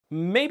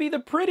maybe the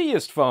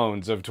prettiest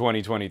phones of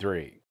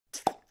 2023.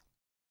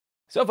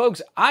 So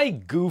folks, I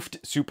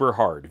goofed super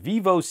hard.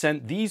 Vivo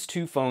sent these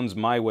two phones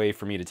my way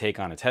for me to take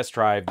on a test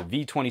drive, the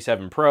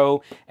V27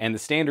 Pro and the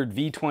standard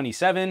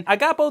V27. I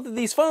got both of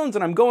these phones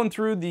and I'm going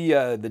through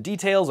the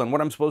details on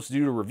what I'm supposed to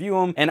do to review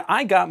them, and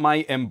I got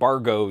my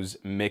embargoes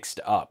mixed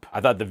up.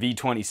 I thought the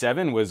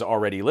V27 was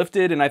already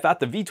lifted, and I thought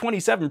the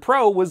V27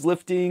 Pro was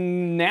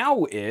lifting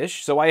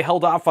now-ish, so I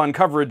held off on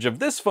coverage of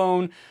this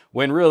phone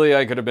when really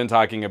I could have been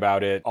talking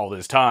about it all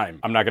this time.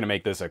 I'm not gonna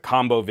make this a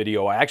combo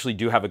video. I actually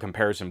do have a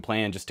comparison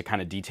plan just to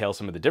kind of detail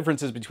some of the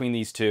differences between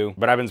these two,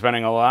 but I've been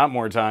spending a lot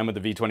more time with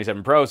the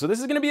V27 Pro, so this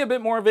is gonna be a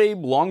bit more of a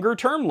longer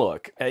term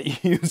look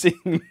at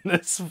using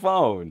this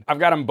phone. I've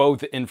got them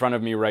both in front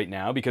of me right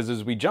now because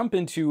as we jump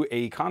into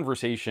a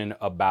conversation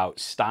about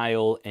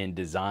style and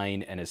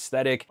design and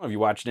aesthetic, if you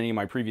watched any of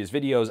my previous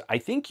videos, I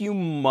think you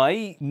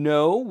might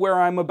know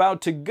where I'm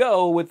about to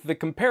go with the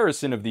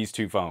comparison of these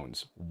two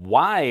phones.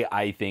 Why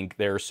I think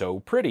they're so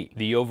pretty.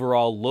 The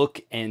overall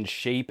look and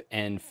shape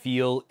and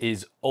feel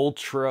is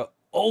ultra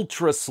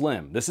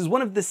slim. This is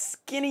one of the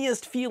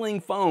skinniest feeling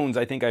phones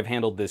I think I've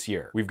handled this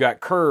year. We've got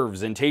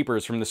curves and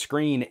tapers from the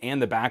screen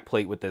and the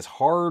backplate with this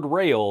hard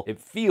rail. It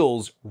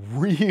feels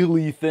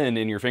really thin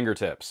in your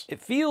fingertips.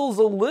 It feels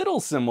a little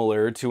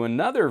similar to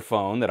another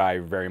phone that I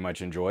very much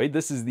enjoyed.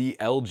 This is the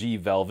LG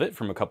Velvet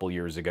from a couple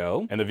years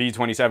ago, and the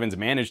V27's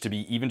managed to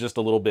be even just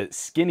a little bit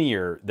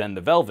skinnier than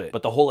the Velvet.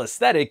 But the whole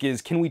aesthetic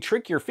is, can we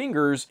trick your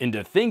fingers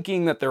into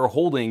thinking that they're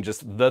holding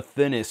just the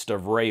thinnest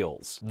of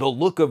rails? The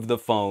look of the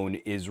phone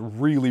is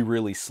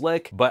really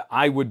slick, but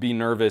I would be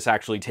nervous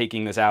actually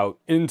taking this out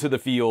into the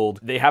field.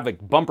 They have a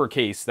bumper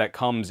case that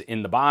comes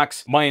in the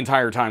box. My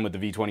entire time with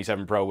the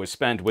V27 Pro was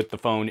spent with the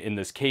phone in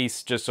this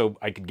case just so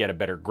I could get a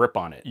better grip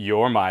on it.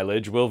 Your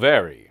mileage will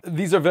vary.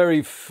 These are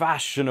very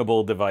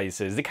fashionable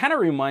devices. They kind of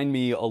remind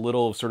me a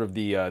little of sort of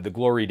the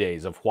glory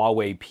days of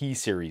Huawei P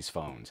series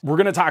phones. We're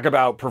gonna talk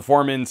about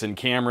performance and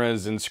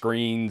cameras and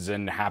screens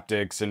and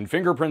haptics and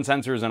fingerprint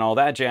sensors and all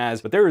that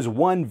jazz, but there is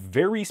one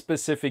very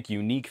specific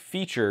unique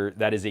feature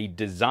that is a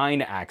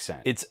design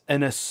accent. It's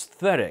an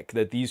aesthetic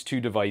that these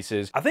two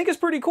devices I think is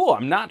pretty cool.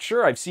 I'm not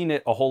sure I've seen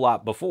it a whole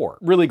lot before.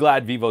 Really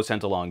glad Vivo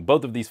sent along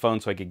both of these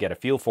phones so I could get a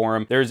feel for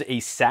them. There's a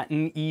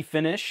satin-y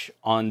finish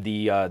on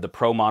the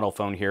Pro model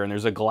phone here, and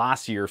there's a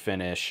glossier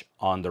finish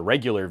on the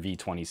regular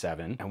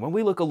V27. And when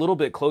we look a little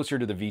bit closer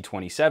to the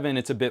V27,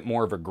 it's a bit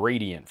more of a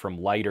gradient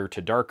from lighter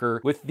to darker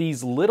with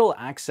these little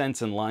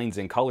accents and lines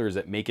and colors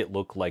that make it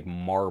look like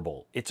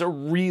marble. It's a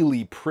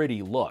really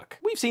pretty look.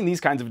 We've seen these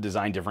kinds of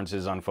design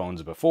differences on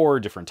phones before,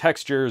 different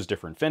textures,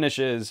 different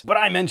finishes, but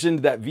I mentioned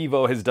that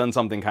Vivo has done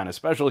something kind of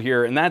special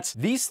here, and that's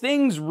these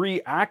things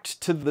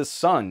react to the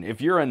sun. If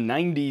you're a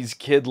 90s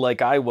kid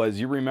like I was,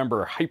 you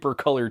remember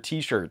hypercolor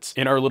t-shirts.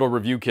 In our little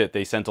review kit,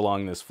 they sent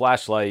along this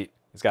flashlight.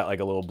 It's got like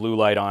a little blue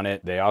light on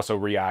it. They also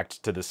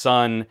react to the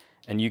sun,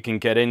 and you can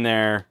get in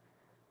there.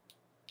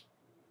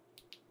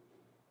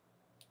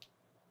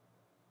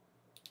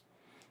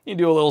 You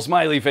do a little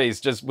smiley face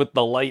just with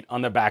the light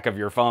on the back of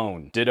your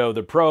phone. Ditto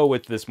the Pro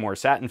with this more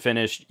satin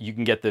finish. You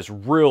can get this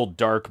real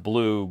dark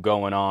blue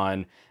going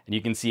on, and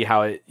you can see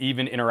how it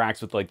even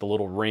interacts with like the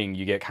little ring.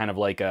 You get kind of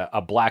like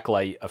a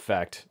blacklight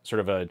effect, sort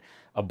of a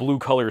blue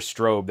color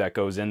strobe that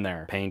goes in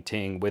there.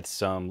 Painting with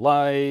some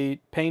light,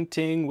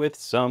 painting with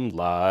some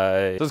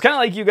light. So it's kind of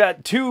like you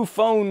got two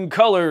phone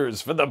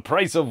colors for the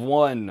price of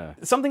one.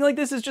 Something like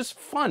this is just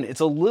fun. It's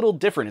a little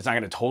different. It's not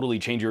gonna totally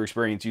change your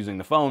experience using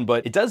the phone,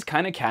 but it does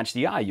kind of catch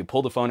the eye. You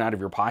pull the phone out of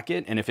your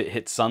pocket, and if it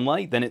hits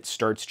sunlight, then it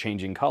starts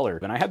changing color.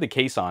 And I have the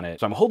case on it,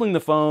 so I'm holding the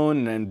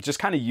phone and just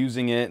kind of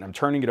using it, and I'm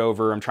turning it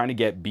over. I'm trying to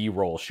get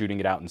B-roll, shooting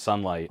it out in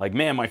sunlight. Like,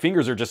 man, my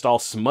fingers are just all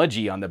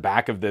smudgy on the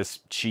back of this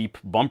cheap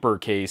bumper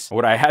case.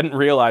 What I hadn't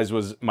realized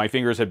was my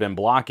fingers had been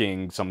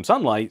blocking some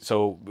sunlight,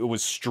 so it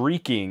was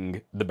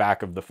streaking the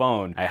back of the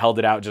phone. I held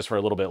it out just for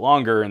a little bit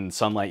longer, and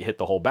sunlight hit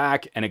the whole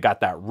back, and it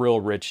got that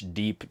real rich,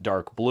 deep,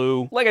 dark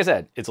blue. Like I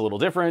said, it's a little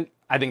different.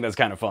 I think that's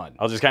kind of fun.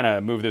 I'll just kind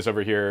of move this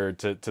over here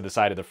to the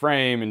side of the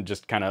frame and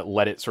just kind of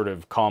let it sort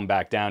of calm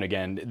back down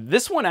again.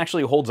 This one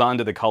actually holds on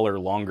to the color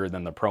longer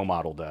than the Pro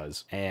model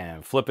does.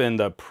 And flipping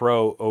the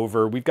Pro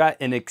over, we've got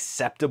an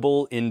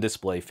acceptable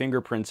in-display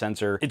fingerprint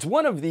sensor. It's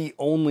one of the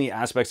only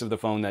aspects of the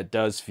phone that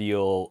does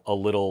feel a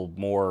little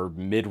more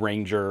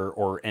mid-ranger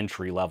or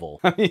entry level.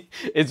 I mean,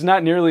 it's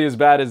not nearly as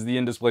bad as the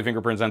in-display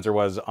fingerprint sensor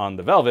was on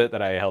the Velvet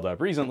that I held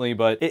up recently,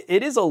 but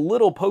it is a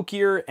little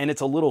pokier and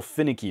it's a little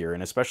finickier,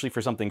 and especially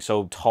for something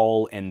so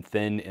tall and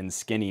thin and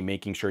skinny,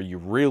 making sure you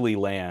really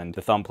land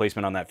the thumb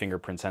placement on that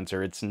fingerprint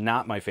sensor. It's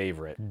not my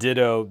favorite.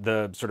 Ditto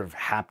the sort of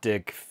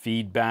haptic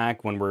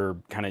feedback when we're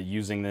kind of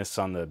using this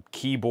on the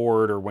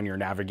keyboard or when you're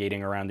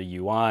navigating around the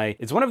UI.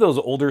 It's one of those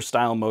older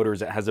style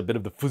motors that has a bit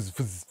of the fuzz,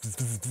 fuzz, fuzz,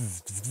 fuzz,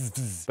 fuzz, fuzz,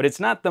 fuzz, but it's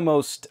not the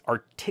most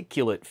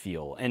articulate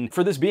feel. And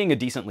for this being a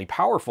decently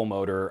powerful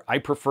motor, I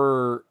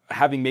prefer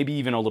having maybe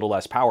even a little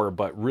less power,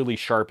 but really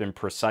sharp and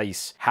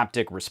precise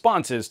haptic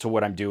responses to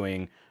what I'm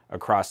doing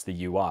across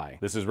the UI.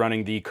 This is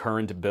running the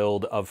current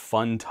build of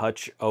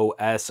FunTouch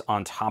OS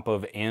on top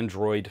of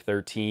Android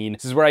 13.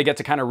 This is where I get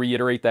to kind of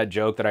reiterate that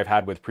joke that I've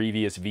had with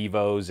previous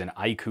Vivos and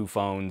iQOO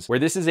phones, where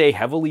this is a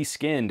heavily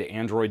skinned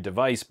Android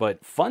device,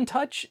 but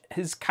FunTouch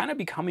is kind of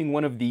becoming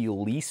one of the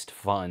least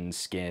fun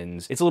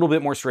skins. It's a little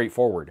bit more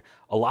straightforward.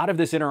 A lot of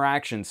this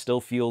interaction still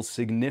feels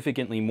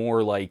significantly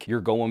more like you're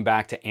going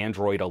back to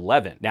Android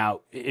 11.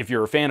 Now, if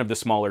you're a fan of the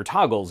smaller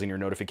toggles in your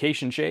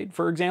notification shade,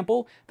 for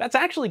example, that's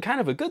actually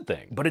kind of a good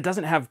thing, but it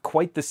doesn't have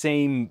quite the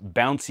same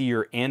bouncy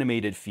or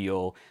animated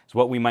feel as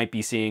what we might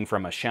be seeing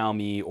from a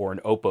Xiaomi or an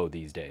Oppo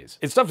these days.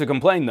 It's tough to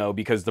complain though,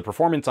 because the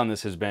performance on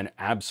this has been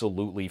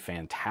absolutely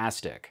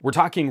fantastic. We're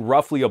talking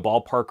roughly a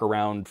ballpark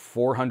around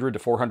 400 to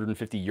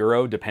 450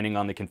 euro, depending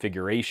on the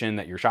configuration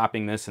that you're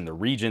shopping this and the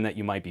region that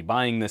you might be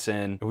buying this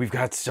in. We've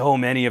got so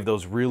many of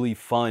those really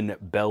fun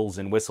bells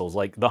and whistles,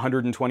 like the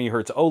 120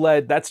 Hertz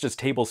OLED, that's just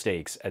table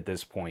stakes at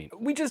this point.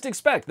 We just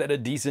expect that a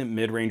decent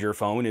mid-ranger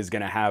phone is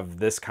gonna have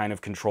this kind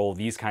of control,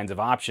 these kinds of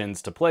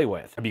options to play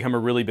with. I've become a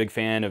really big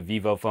fan of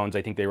Vivo phones.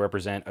 I think they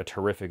represent a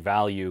terrific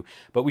value,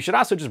 but we should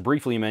also just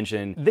briefly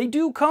mention, they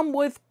do come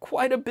with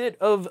quite a bit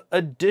of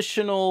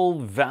additional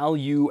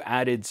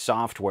value-added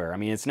software. I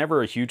mean, it's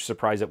never a huge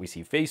surprise that we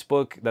see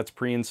Facebook that's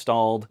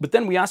pre-installed, but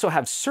then we also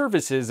have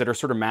services that are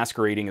sort of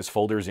masquerading as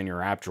folders in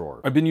your app drawer.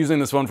 I've been using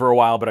this phone for a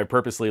while, but I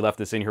purposely left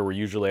this in here where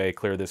usually I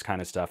clear this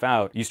kind of stuff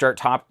out. You start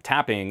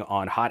tapping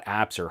on hot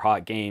apps or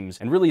hot games,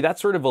 and really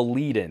that's sort of a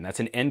lead-in. That's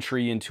an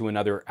entry into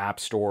another app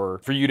store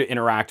for you to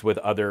interact with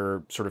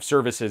other sort of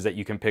services that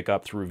you can pick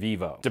up through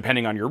Vivo.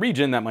 Depending on your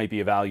region, that might be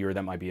a value or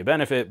that might be a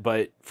benefit,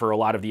 but for a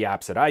lot of the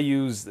apps that I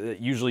use, it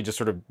usually just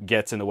sort of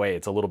gets in the way.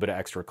 It's a little bit of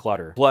extra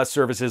clutter. Plus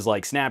services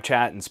like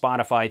Snapchat and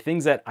Spotify,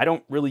 things that I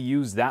don't really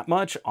use that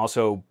much,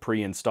 also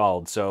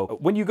pre-installed. So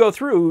when you go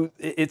through,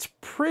 it's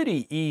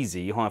pretty easy.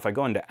 Hold on, if I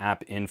go into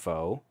app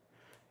info,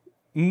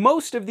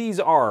 most of these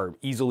are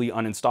easily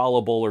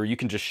uninstallable, or you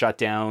can just shut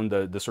down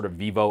the sort of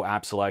Vivo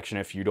app selection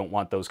if you don't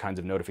want those kinds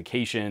of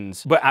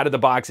notifications. But out of the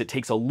box, it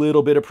takes a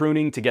little bit of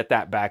pruning to get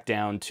that back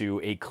down to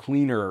a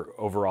cleaner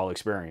overall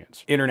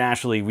experience.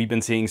 Internationally, we've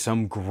been seeing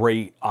some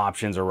great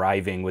options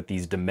arriving with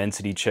these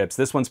Dimensity chips.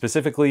 This one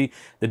specifically,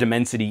 the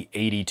Dimensity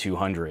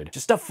 8200.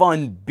 Just a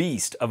fun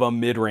beast of a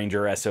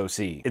mid-ranger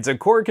SoC. It's a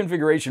core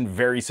configuration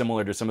very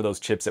similar to some of those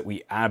chips that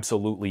we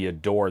absolutely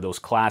adore, those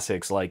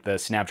classics like the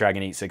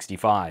Snapdragon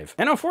 865.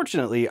 And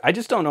unfortunately, I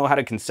just don't know how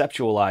to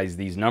conceptualize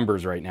these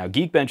numbers right now.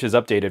 Geekbench has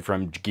updated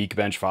from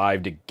Geekbench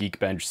 5 to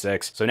Geekbench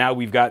 6. So now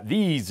we've got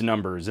these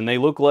numbers, and they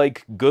look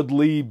like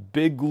goodly,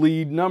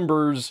 bigly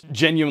numbers.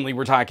 Genuinely,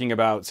 we're talking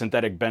about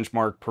synthetic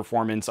benchmark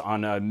performance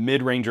on a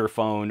mid-ranger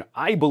phone.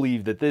 I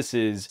believe that this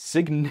is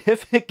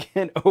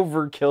significant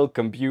overkill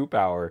compute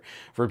power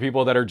for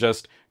people that are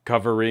just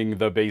covering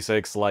the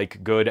basics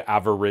like good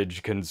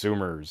average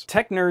consumers.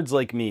 Tech nerds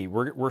like me,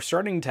 we're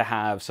starting to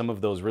have some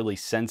of those really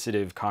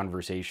sensitive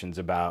conversations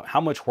about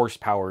how much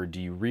horsepower do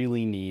you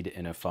really need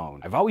in a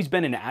phone. I've always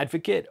been an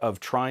advocate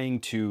of trying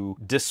to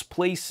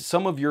displace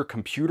some of your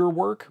computer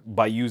work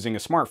by using a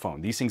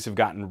smartphone. These things have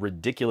gotten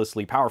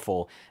ridiculously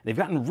powerful. They've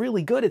gotten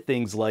really good at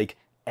things like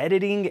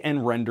editing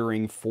and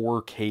rendering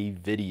 4K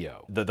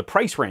video. The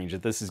price range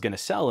that this is going to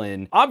sell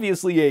in,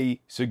 obviously a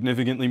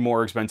significantly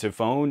more expensive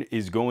phone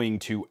is going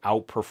to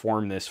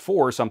outperform this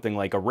for something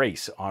like a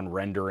race on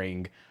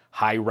rendering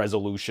high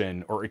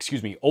resolution, or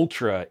excuse me,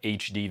 ultra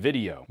HD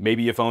video.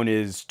 Maybe a phone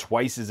is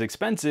twice as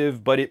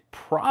expensive, but it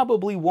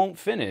probably won't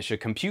finish a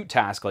compute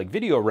task like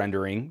video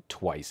rendering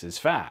twice as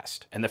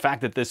fast. And the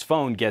fact that this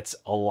phone gets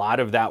a lot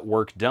of that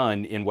work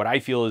done in what I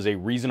feel is a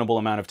reasonable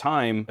amount of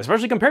time,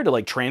 especially compared to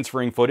like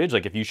transferring footage,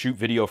 like if you shoot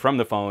video from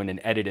the phone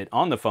and edit it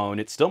on the phone,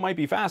 it still might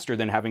be faster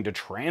than having to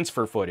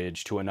transfer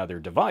footage to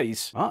another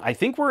device. Well, I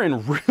think we're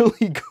in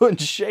really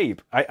good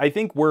shape. I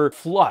think we're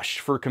flush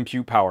for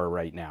compute power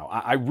right now.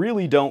 I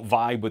really don't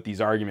vibe with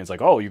these arguments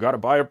like, oh, you got to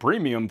buy a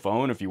premium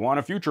phone if you want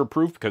a future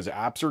proof because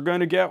apps are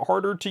going to get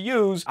harder to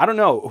use. I don't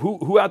know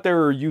who out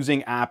there are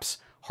using apps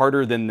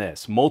harder than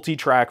this.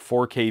 Multi-track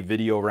 4K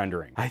video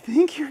rendering. I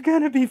think you're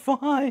gonna be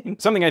fine.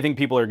 Something I think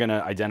people are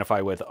gonna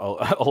identify with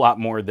a lot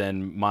more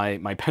than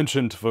my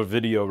penchant for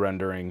video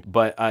rendering.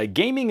 But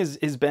gaming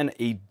has been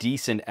a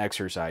decent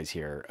exercise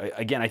here.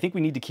 Again, I think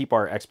we need to keep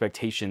our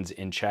expectations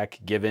in check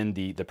given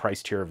the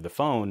price tier of the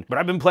phone. But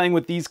I've been playing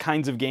with these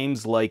kinds of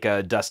games like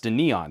Dust and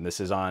Neon. This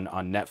is on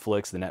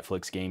Netflix, the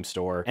Netflix game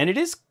store. And it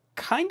is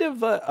kind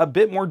of a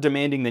bit more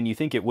demanding than you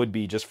think it would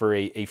be just for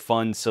a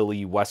fun,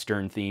 silly,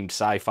 Western-themed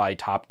sci-fi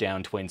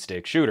top-down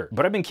twin-stick shooter.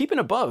 But I've been keeping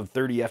above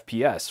 30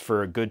 FPS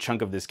for a good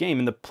chunk of this game,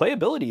 and the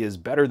playability is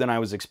better than I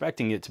was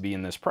expecting it to be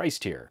in this price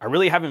tier. I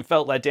really haven't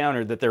felt let down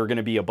or that there are going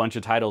to be a bunch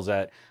of titles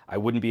that I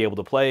wouldn't be able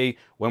to play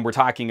when we're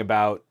talking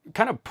about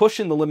kind of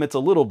pushing the limits a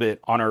little bit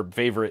on our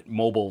favorite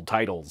mobile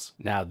titles.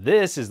 Now,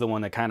 this is the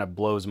one that kind of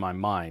blows my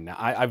mind. Now,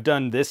 I've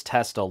done this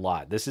test a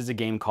lot. This is a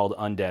game called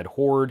Undead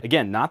Horde.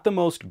 Again, not the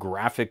most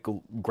graphic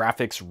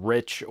graphics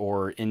rich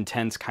or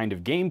intense kind of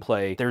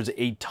gameplay, there's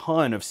a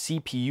ton of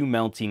CPU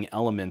melting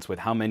elements with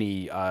how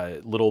many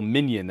little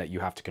minion that you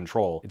have to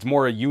control. It's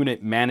more a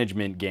unit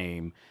management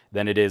game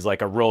than it is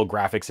like a real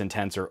graphics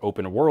intense or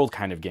open world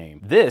kind of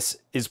game. This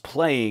is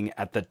playing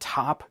at the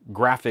top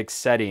graphics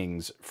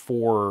settings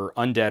for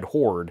Undead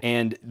Horde,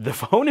 and the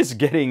phone is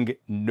getting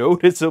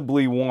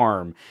noticeably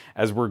warm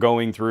as we're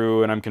going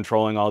through and I'm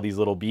controlling all these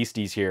little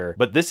beasties here.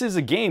 But this is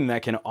a game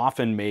that can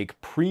often make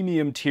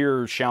premium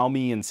tier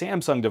Xiaomi and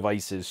Samsung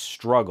devices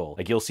struggle.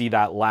 Like you'll see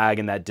that lag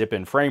and that dip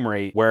in frame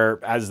rate,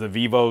 where as the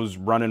Vivo's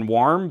running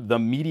warm, the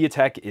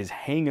MediaTek is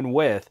hanging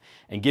with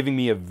and giving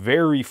me a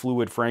very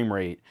fluid frame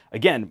rate.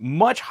 Again,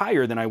 much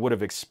higher than I would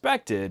have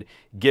expected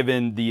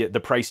given the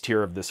price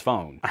tier of this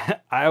phone.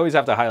 I always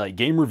have to highlight,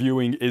 game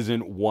reviewing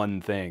isn't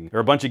one thing. There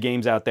are a bunch of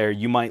games out there.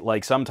 You might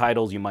like some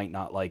titles, you might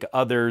not like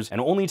others,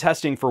 and only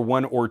testing for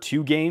 1 or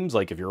 2 games,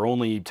 like if you're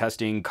only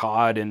testing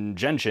COD and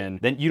Genshin,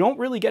 then you don't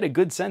really get a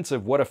good sense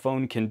of what a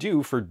phone can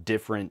do for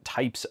different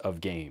types of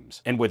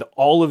games. And with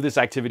all of this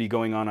activity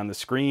going on the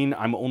screen,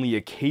 I'm only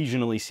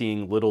occasionally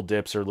seeing little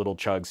dips or little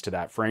chugs to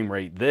that frame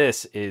rate.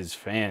 This is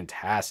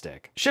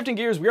fantastic. Shifting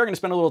gears, we are going to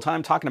spend a little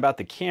time talking about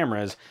the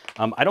cameras.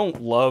 I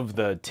don't love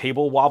the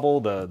table wobble,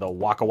 the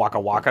waka waka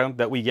waka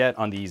that we get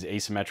on these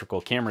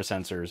asymmetrical camera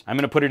sensors. I'm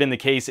going to put it in the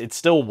case. It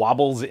still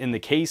wobbles in the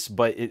case,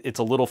 but it's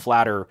a little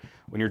flatter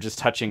when you're just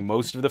touching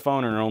most of the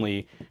phone and it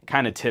only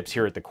kind of tips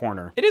here at the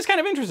corner. It is kind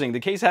of interesting. The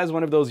case has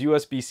one of those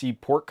USB-C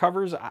port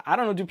covers. I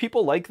don't know, do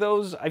people like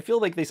those? I feel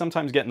like they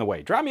sometimes get in the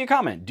way. Drop me a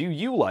comment. Do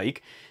you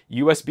like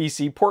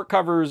USB-C port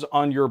covers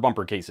on your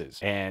bumper cases?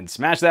 And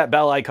smash that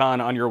bell icon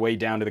on your way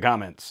down to the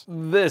comments.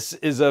 This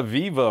is a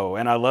Vivo,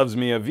 and I loves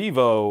me a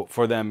Vivo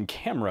for them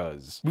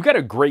cameras. We've got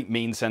a great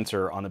main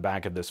sensor on the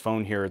back of this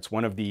phone here. It's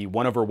one of the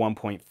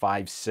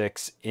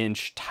 1/1.56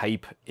 inch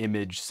type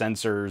image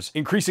sensors.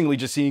 Increasingly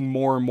just seeing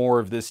more and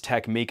more of this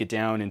tech make it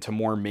down into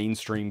more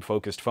mainstream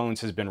focused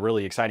phones has been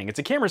really exciting. It's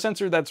a camera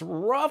sensor that's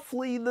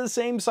roughly the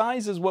same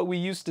size as what we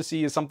used to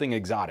see as something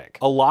exotic.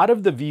 A lot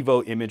of the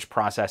Vivo image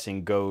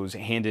processing goes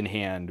hand in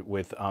hand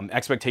with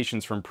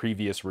expectations from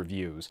previous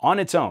reviews on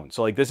its own.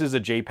 So like this is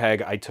a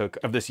JPEG I took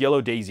of this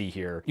yellow daisy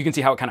here. You can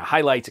see how it kind of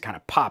highlights, it kind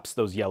of pops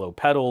those yellow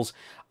petals.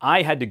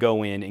 I had to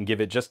go in and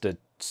give it just a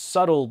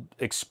subtle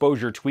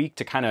exposure tweak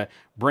to kind of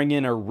bring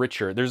in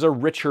there's a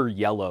richer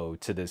yellow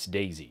to this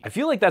daisy. I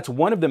feel like that's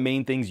one of the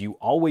main things you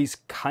always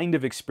kind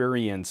of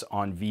experience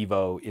on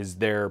Vivo is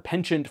their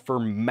penchant for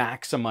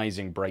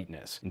maximizing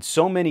brightness. In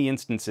so many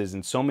instances,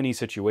 in so many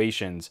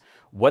situations,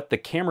 what the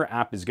camera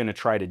app is going to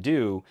try to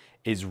do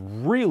is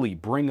really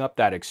bring up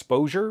that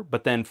exposure,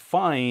 but then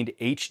find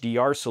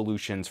HDR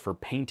solutions for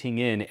painting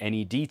in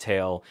any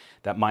detail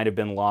that might have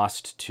been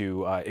lost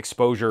to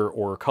exposure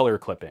or color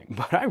clipping.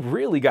 But I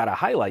really got to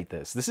highlight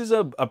this. This is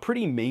a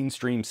pretty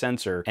mainstream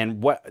sensor,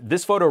 and what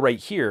this photo right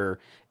here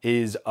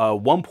is a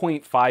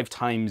 1.5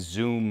 times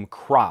zoom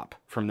crop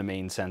from the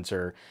main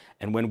sensor.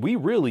 And when we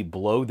really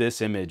blow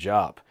this image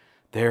up,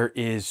 there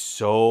is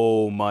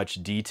so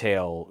much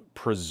detail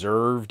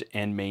preserved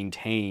and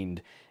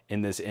maintained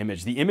in this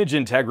image. The image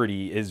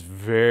integrity is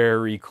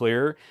very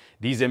clear.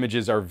 These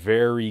images are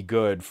very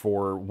good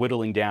for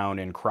whittling down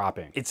and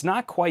cropping. It's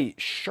not quite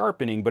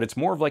sharpening, but it's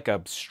more of like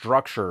a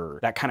structure,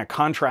 that kind of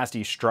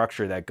contrasty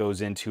structure that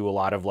goes into a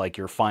lot of like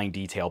your fine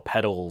detail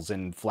petals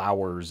and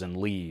flowers and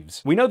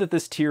leaves. We know that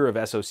this tier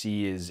of SoC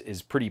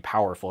is pretty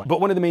powerful,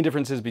 but one of the main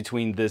differences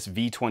between this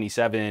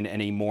V27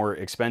 and a more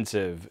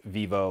expensive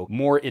Vivo,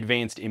 more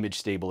advanced image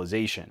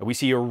stabilization. We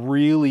see a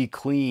really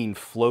clean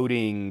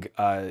floating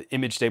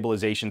image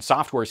stabilization,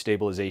 software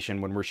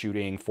stabilization when we're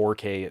shooting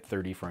 4K at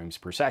 30 frames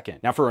per second.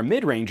 Now for a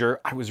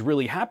mid-ranger, I was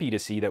really happy to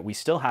see that we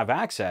still have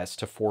access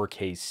to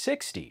 4K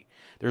 60.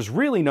 There's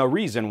really no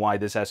reason why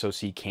this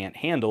SoC can't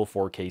handle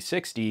 4K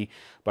 60,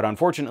 but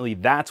unfortunately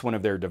that's one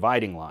of their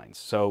dividing lines.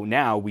 So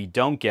now we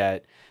don't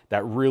get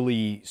that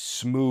really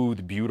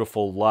smooth,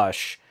 beautiful,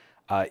 lush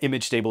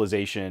image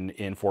stabilization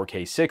in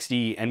 4K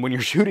 60, and when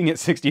you're shooting at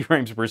 60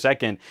 frames per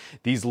second,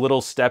 these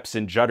little steps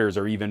and jutters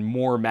are even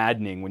more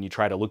maddening when you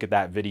try to look at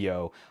that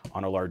video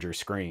on a larger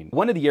screen.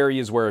 One of the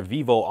areas where a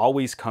Vivo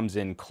always comes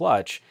in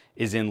clutch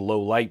is in low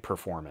light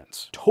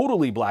performance.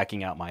 Totally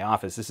blacking out my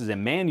office. This is a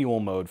manual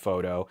mode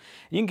photo.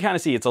 You can kind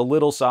of see it's a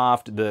little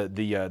soft,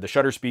 the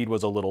shutter speed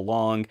was a little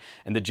long,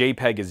 and the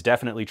JPEG is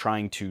definitely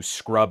trying to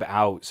scrub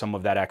out some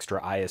of that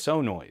extra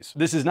ISO noise.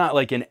 This is not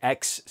like an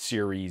X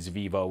series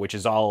Vivo, which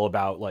is all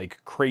about like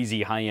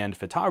crazy high-end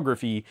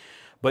photography.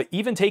 But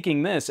even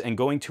taking this and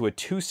going to a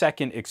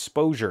 2-second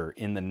exposure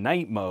in the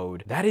night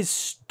mode, that is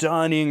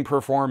stunning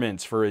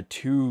performance for a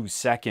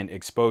 2-second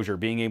exposure,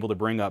 being able to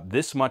bring up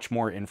this much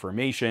more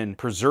information,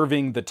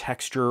 preserving the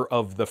texture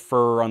of the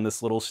fur on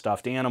this little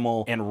stuffed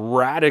animal, and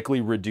radically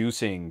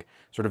reducing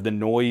sort of the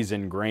noise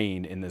and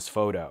grain in this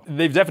photo.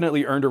 They've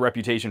definitely earned a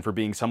reputation for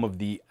being some of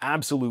the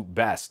absolute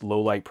best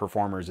low-light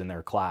performers in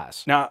their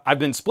class. Now, I've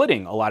been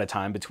splitting a lot of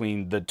time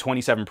between the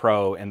 27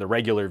 Pro and the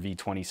regular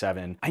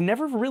V27. I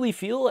never really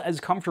feel as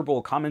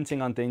comfortable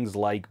commenting on things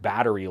like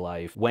battery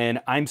life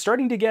when I'm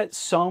starting to get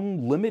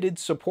some limited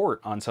support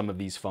on some of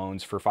these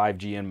phones for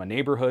 5G in my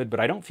neighborhood, but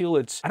I don't feel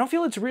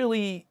it's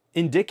really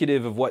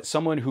indicative of what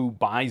someone who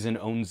buys and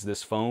owns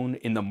this phone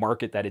in the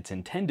market that it's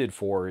intended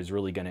for is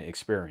really going to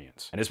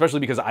experience. And especially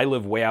because I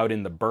live way out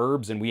in the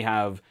burbs and we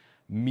have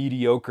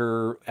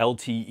mediocre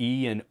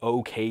LTE and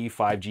okay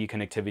 5G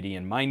connectivity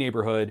in my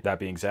neighborhood. That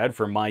being said,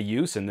 for my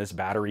use in this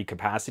battery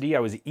capacity, I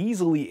was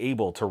easily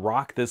able to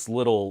rock this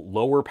little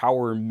lower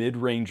power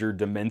mid-ranger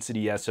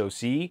Dimensity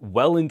SoC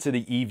well into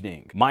the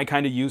evening. My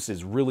kind of use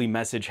is really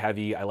message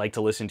heavy. I like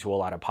to listen to a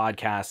lot of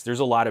podcasts.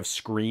 There's a lot of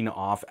screen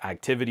off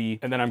activity,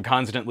 and then I'm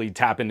constantly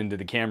tapping into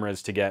the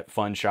cameras to get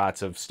fun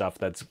shots of stuff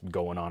that's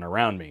going on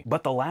around me.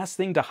 But the last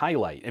thing to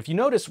highlight, if you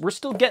notice, we're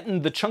still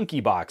getting the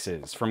chunky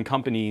boxes from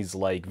companies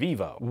like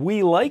Vivo.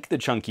 We like the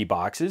chunky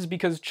boxes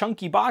because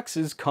chunky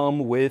boxes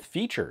come with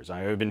features.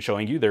 I've been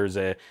showing you there's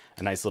a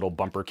nice little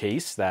bumper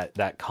case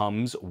that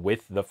comes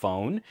with the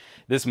phone.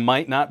 This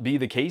might not be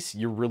the case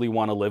you really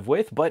want to live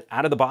with, but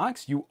out of the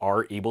box, you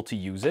are able to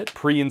use it.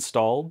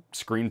 Pre-installed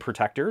screen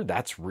protector,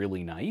 that's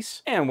really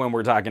nice. And when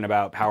we're talking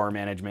about power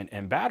management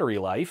and battery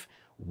life,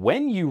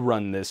 when you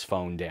run this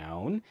phone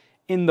down,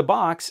 in the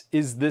box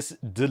is this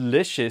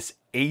delicious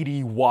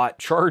 80-watt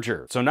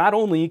charger. So not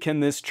only can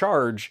this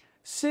charge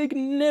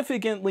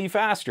significantly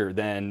faster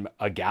than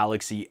a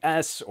Galaxy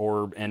S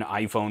or an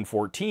iPhone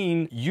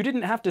 14, you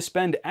didn't have to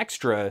spend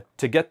extra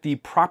to get the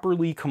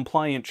properly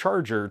compliant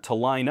charger to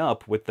line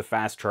up with the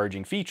fast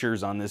charging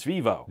features on this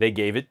Vivo. They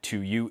gave it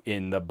to you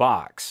in the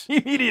box.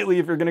 Immediately,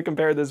 if you're gonna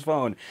compare this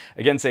phone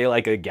against, say,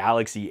 like a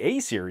Galaxy A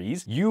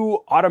series,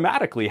 you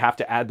automatically have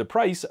to add the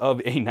price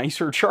of a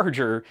nicer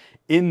charger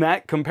in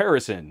that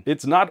comparison.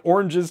 It's not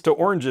oranges to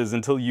oranges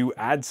until you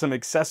add some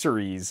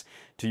accessories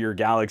to your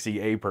Galaxy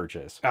A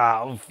purchase.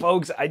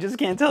 Folks, I just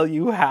can't tell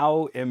you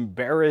how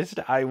embarrassed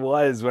I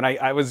was when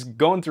I was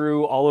going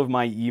through all of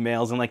my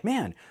emails and like,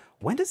 man,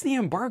 when does the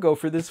embargo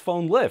for this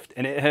phone lift?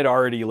 And it had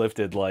already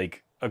lifted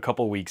like a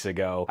couple weeks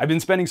ago. I've been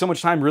spending so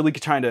much time really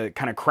trying to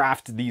kind of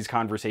craft these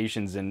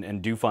conversations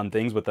and do fun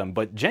things with them,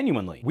 but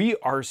genuinely, we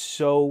are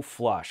so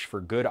flush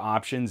for good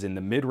options in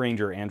the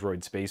mid-ranger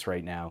Android space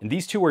right now. And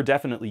these two are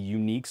definitely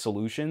unique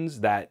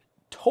solutions that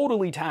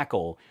totally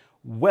tackle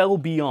well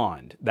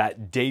beyond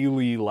that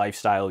daily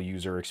lifestyle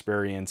user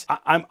experience.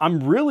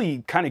 I'm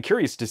really kind of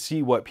curious to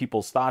see what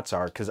people's thoughts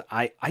are, because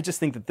I just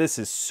think that this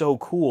is so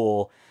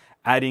cool,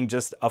 adding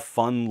just a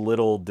fun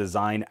little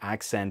design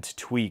accent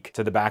tweak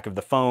to the back of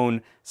the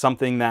phone,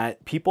 something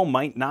that people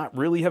might not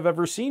really have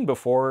ever seen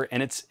before,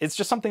 and it's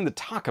just something to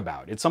talk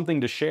about. It's something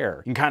to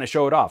share. You can kind of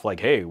show it off like,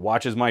 hey,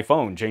 watch as my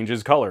phone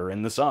changes color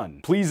in the sun.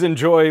 Please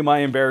enjoy my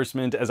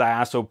embarrassment as I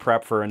also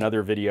prep for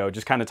another video,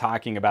 just kind of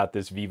talking about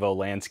this Vivo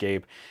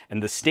landscape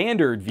and the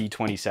standard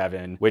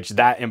V27, which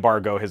that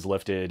embargo has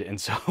lifted,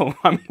 and so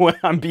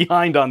I'm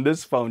behind on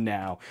this phone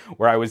now,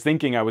 where I was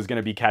thinking I was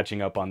gonna be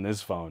catching up on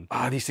this phone.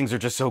 These things are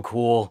just so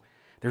cool.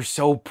 They're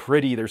so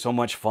pretty, they're so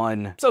much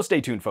fun. So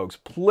stay tuned, folks,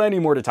 plenty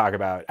more to talk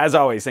about. As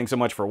always, thanks so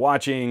much for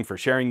watching, for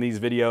sharing these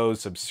videos,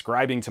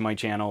 subscribing to my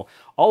channel.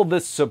 All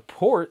the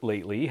support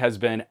lately has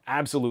been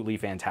absolutely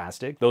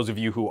fantastic. Those of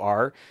you who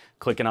are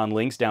clicking on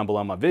links down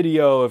below my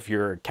video, if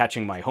you're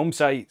catching my home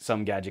site,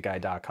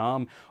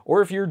 SomeGadgetGuy.com,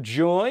 or if you're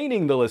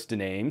joining the list of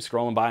names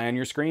scrolling by on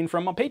your screen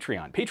from my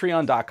Patreon,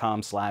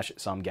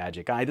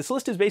 patreon.com/SomeGadgetGuy. This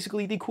list is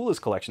basically the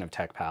coolest collection of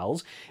tech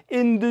pals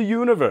in the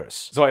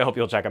universe. So I hope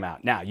you'll check them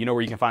out. Now, you know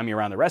where you can find me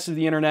around the rest of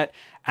the internet,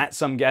 at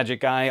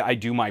SomeGadgetGuy. I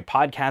do my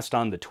podcast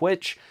on the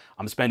Twitch.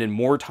 I'm spending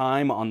more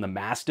time on the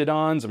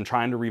Mastodons. I'm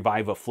trying to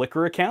revive a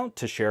Flickr account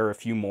to share a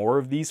few more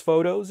of these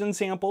photos and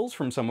samples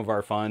from some of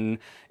our fun,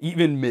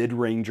 even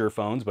mid-ranger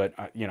phones, but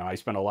you know, I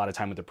spend a lot of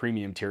time with the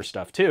premium tier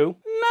stuff too.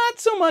 Not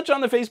so much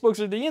on the Facebooks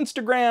or the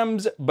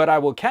Instagrams, but I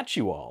will catch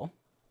you all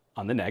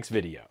on the next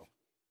video.